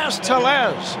past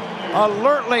Tellez.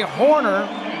 Alertly, Horner,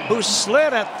 who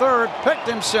slid at third, picked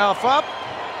himself up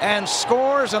and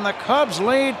scores, and the Cubs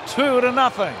lead 2-0.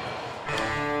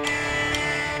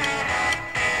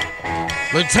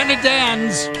 Lieutenant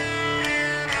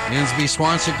Dansby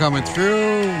Swanson coming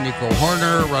through. Nico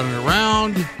Horner running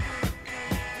around.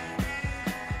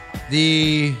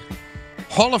 The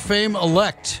Hall of Fame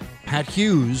elect Pat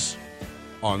Hughes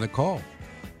on the call.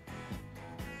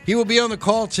 He will be on the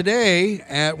call today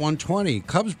at 1:20.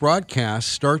 Cubs broadcast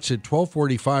starts at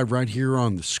 12:45 right here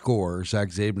on The Score, Zach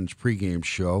Zabin's pregame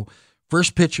show.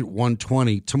 First pitch at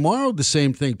 1:20. Tomorrow, the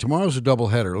same thing. Tomorrow's a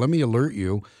doubleheader. Let me alert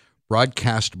you,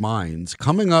 broadcast minds.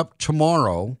 Coming up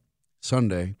tomorrow,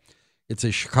 Sunday, it's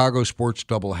a Chicago sports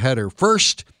doubleheader.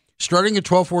 First, starting at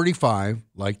 12:45,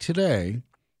 like today,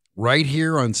 right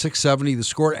here on 670 The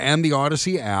Score and the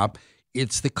Odyssey app,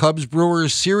 it's the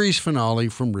Cubs-Brewers series finale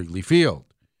from Wrigley Field.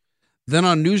 Then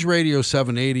on News Radio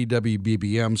 780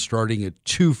 WBBM, starting at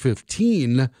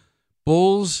 2:15,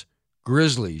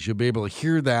 Bulls-Grizzlies. You'll be able to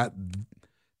hear that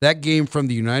game from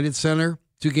the United Center.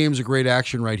 2 games of great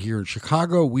action right here in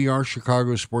Chicago. We are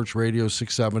Chicago Sports Radio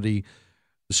 670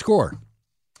 The Score.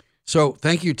 So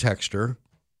thank you, Texter.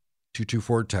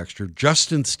 224 Texter.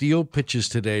 Justin Steele pitches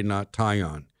today, not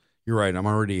Tyon. You're right. I'm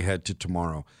already ahead to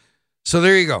tomorrow. So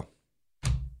there you go.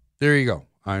 There you go.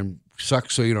 I'm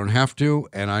suck so you don't have to,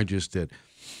 and I just did.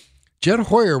 Jed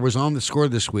Hoyer was on The Score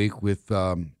this week with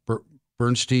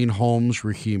Bernstein, Holmes,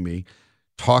 Rahimi,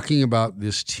 talking about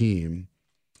this team.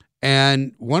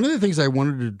 And one of the things I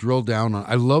wanted to drill down on,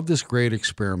 I love this great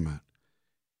experiment.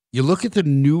 You look at the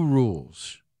new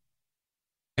rules,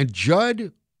 and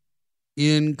Judd,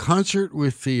 in concert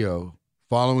with Theo,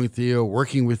 following Theo,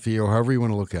 working with Theo, however you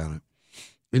want to look at it,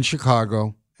 in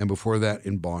Chicago, and before that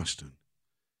in Boston.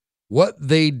 What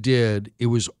they did, it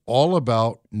was all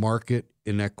about market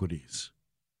inequities.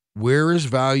 Where is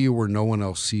value where no one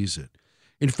else sees it?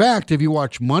 In fact, if you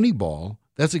watch Moneyball,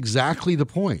 that's exactly the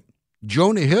point.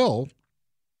 Jonah Hill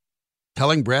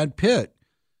telling Brad Pitt,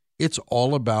 it's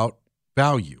all about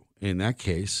value. In that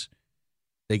case,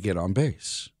 they get on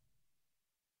base.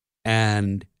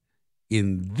 And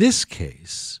in this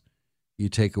case, you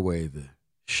take away the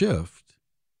shift,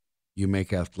 you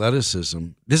make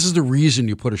athleticism. This is the reason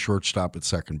you put a shortstop at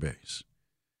second base.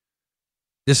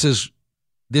 This is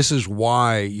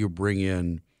why you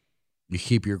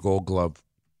keep your Gold Glove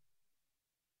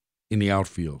in the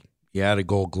outfield. You add a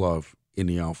Gold Glove in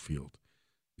the outfield.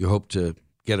 You hope to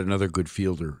get another good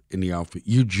fielder in the outfield.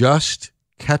 You just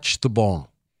catch the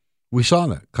ball. We saw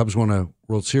that. Cubs won a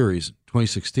World Series in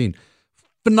 2016.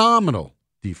 Phenomenal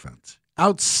defense.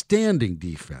 Outstanding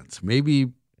defense.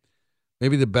 Maybe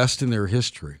the best in their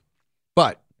history.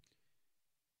 But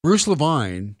Bruce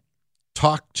Levine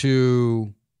talked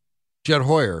to Jed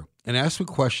Hoyer and asked him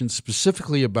questions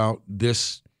specifically about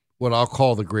this, what I'll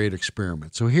call the great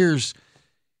experiment. So here's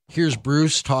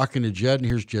Bruce talking to Jed, and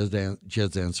here's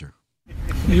Jed's answer.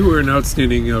 You were an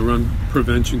outstanding run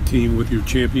prevention team with your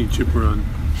championship run.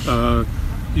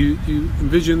 You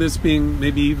envision this being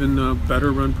maybe even a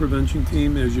better run prevention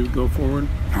team as you go forward?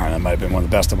 That might have been one of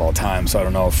the best of all time. So I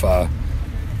don't know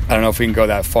if we can go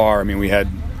that far. I mean, we had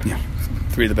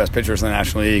 3 of the best pitchers in the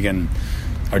National League, and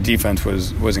our defense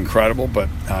was incredible. But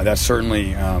that's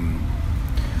certainly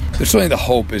the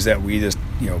hope is that we just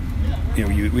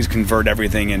we convert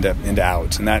everything into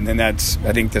outs, and that's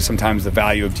I think that sometimes the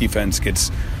value of defense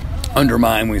gets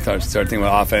undermined when we start thinking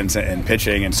about offense and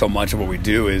pitching, and so much of what we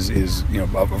do is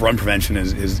run prevention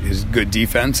is good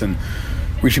defense, and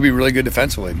we should be really good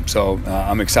defensively. So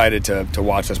I'm excited to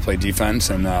watch us play defense,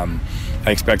 and I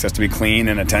expect us to be clean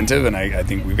and attentive, and I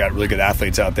think we've got really good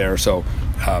athletes out there. So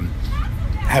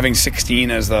having 16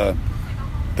 as the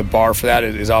bar for that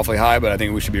is awfully high, but I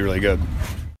think we should be really good.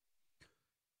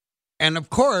 And of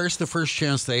course, the first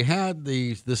chance they had,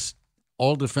 this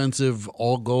all-defensive,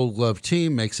 all-Gold Glove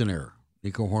team makes an error.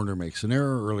 Nico Horner makes an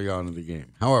error early on in the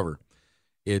game. However,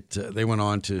 they went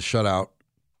on to shut out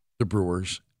the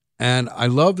Brewers. And I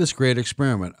love this great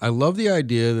experiment. I love the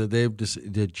idea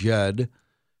that Jed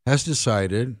has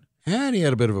decided, and he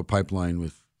had a bit of a pipeline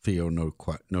with Theo,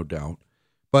 no doubt,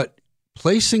 but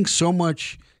placing so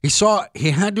much, he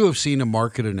had to have seen a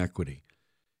market inequity.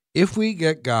 If we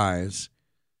get guys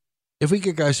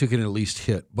who can at least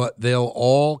hit, but they'll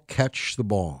all catch the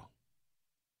ball,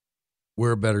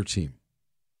 we're a better team.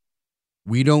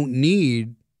 We don't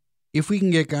need, if we can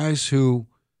get guys who,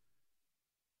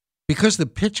 because the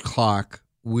pitch clock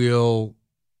will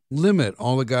limit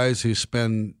all the guys who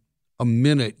spend a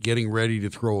minute getting ready to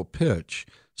throw a pitch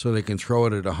so they can throw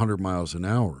it at 100 miles an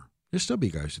hour. There'll still be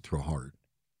guys who throw hard.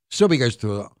 Still be guys who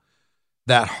throw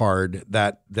that hard,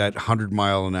 that 100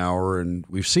 mile an hour, and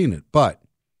we've seen it. But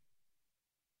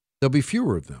there'll be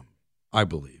fewer of them, I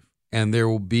believe. And there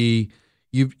will be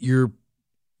your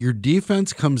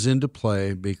defense comes into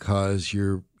play because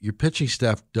your pitching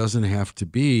staff doesn't have to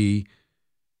be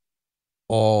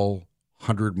all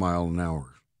 100 mile an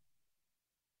hour.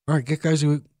 All right, get guys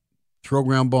who throw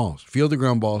ground balls, field the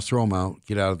ground balls, throw them out,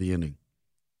 get out of the inning.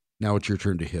 Now it's your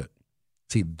turn to hit.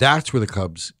 See, that's where the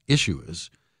Cubs' issue is.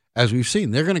 as we've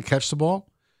seen. They're going to catch the ball.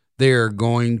 They're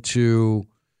going to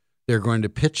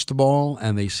pitch the ball,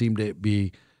 and they seem to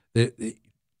be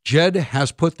Jed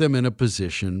has put them in a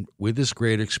position with this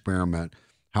great experiment.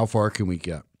 How far can we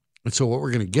get? And so what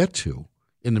we're going to get to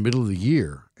in the middle of the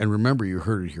year, and remember, you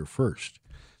heard it here first,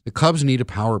 the Cubs need a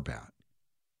power bat.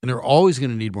 And they're always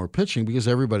going to need more pitching because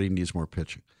everybody needs more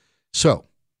pitching. So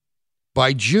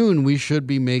by June, we should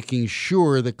be making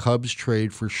sure the Cubs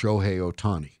trade for Shohei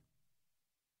Ohtani.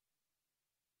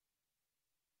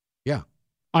 Yeah.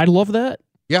 I'd love that.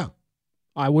 Yeah.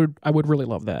 I would really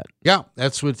love that. Yeah,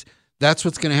 that's what's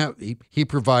going to happen. He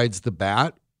provides the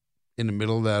bat in the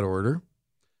middle of that order,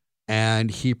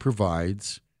 and he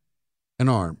provides an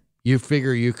arm. You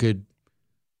figure you could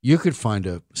find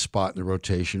a spot in the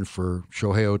rotation for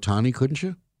Shohei Ohtani, couldn't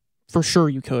you? For sure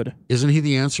you could. Isn't he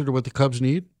the answer to what the Cubs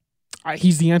need?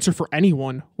 He's the answer for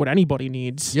anyone, what anybody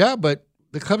needs. Yeah, but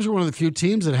the Cubs are one of the few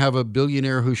teams that have a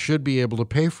billionaire who should be able to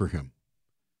pay for him.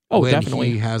 Oh, when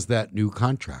definitely. He has that new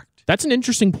contract. That's an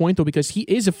interesting point, though, because he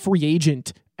is a free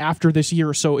agent after this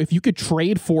year. So if you could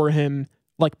trade for him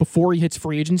like before he hits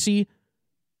free agency,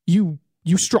 you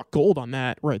struck gold on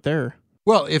that right there.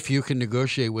 Well, if you can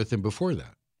negotiate with him before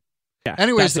that. Yeah.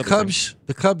 Anyways, the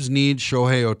Cubs need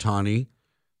Shohei Ohtani.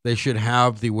 They should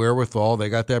have the wherewithal. They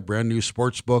got that brand new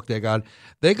sports book. They got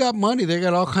money. They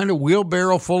got all kind of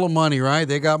wheelbarrow full of money, right?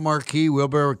 They got marquee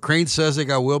wheelbarrow. Crane says they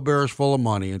got wheelbarrows full of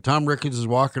money. And Tom Ricketts is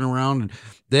walking around and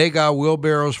they got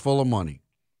wheelbarrows full of money.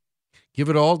 Give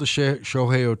it all to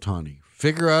Shohei Ohtani.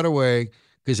 Figure out a way,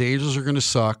 because Angels are going to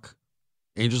suck.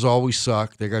 Angels always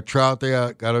suck. They got Trout. They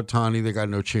got Ohtani. They got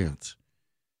no chance.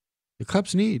 The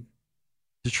Cubs need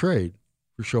to trade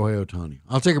for Shohei Ohtani.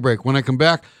 I'll take a break. When I come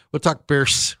back, we'll talk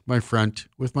Bears,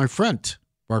 with my friend,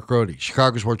 Mark Rohde.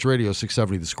 Chicago Sports Radio,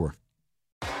 670 The Score.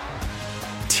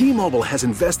 T-Mobile has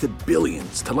invested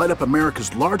billions to light up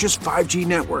America's largest 5G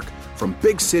network, from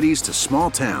big cities to small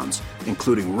towns,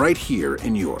 including right here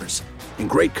in yours. And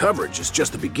great coverage is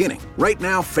just the beginning. Right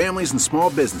now, families and small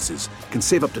businesses can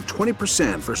save up to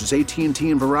 20% versus AT&T and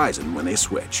Verizon when they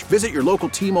switch. Visit your local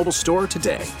T-Mobile store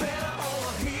today.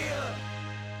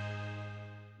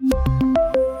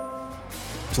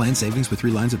 Plan savings with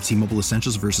 3 lines of T-Mobile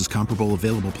Essentials versus comparable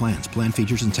available plans. Plan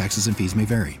features and taxes and fees may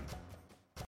vary.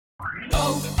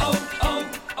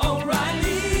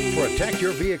 Protect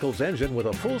your vehicle's engine with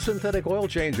a full synthetic oil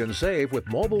change and save with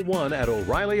Mobile One at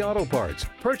O'Reilly Auto Parts.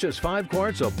 Purchase 5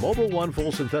 quarts of Mobile One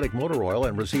full synthetic motor oil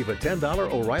and receive a $10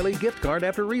 O'Reilly gift card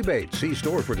after rebate. See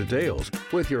store for details.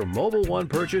 With your Mobile One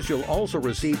purchase, you'll also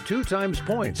receive 2 times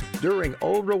points during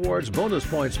O Rewards Bonus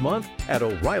Points Month at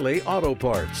O'Reilly Auto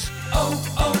Parts.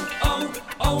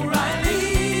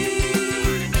 O'Reilly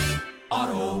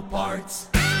Auto Parts.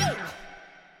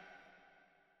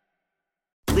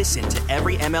 Listen to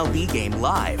every MLB game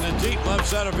live. In the deep left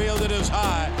center field, it is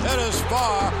high, it is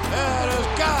far, it is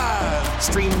gone.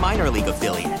 Stream minor league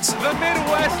affiliates. The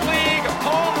Midwest League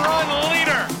home run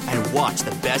leader. And watch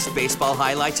the best baseball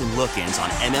highlights and look-ins on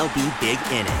MLB Big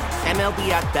Inning. MLB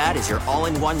At Bat is your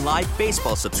all-in-one live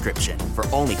baseball subscription for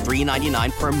only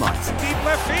 $3.99 per month. Deep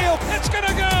left field, it's gonna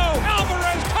go.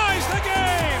 Alvarez ties the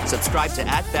game. Subscribe to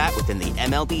At Bat within the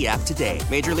MLB app today.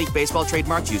 Major League Baseball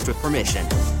trademarks used with permission.